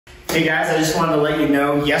Hey guys, I just wanted to let you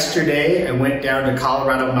know, yesterday I went down to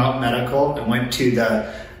Colorado Mountain Medical and went to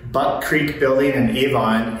the Buck Creek building in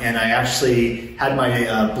Avon, and I actually had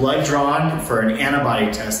my blood drawn for an antibody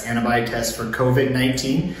test for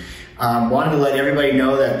COVID-19. Wanted to let everybody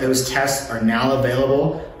know that those tests are now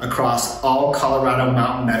available across all Colorado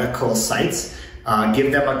Mountain Medical sites.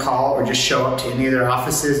 Give them a call or just show up to any of their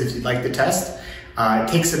offices if you'd like the test. It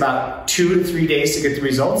takes about 2 to 3 days to get the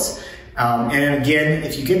results. And again,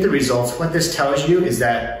 if you get the results, what this tells you is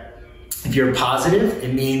that if you're positive,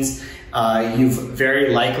 it means you've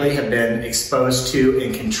very likely have been exposed to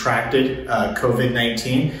and contracted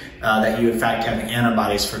COVID-19, that you in fact have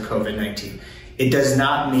antibodies for COVID-19. It does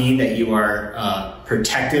not mean that you are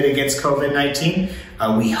protected against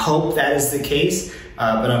COVID-19. We hope that is the case,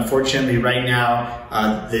 but unfortunately right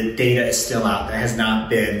now the data is still out. That has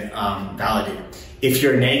not been validated. If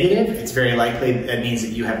you're negative, it's very likely that means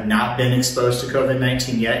that you have not been exposed to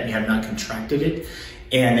COVID-19 yet, and you have not contracted it,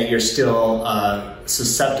 and that you're still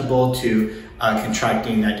susceptible to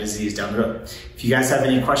contracting that disease down the road. If you guys have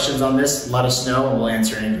any questions on this, let us know and we'll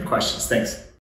answer any of your questions. Thanks.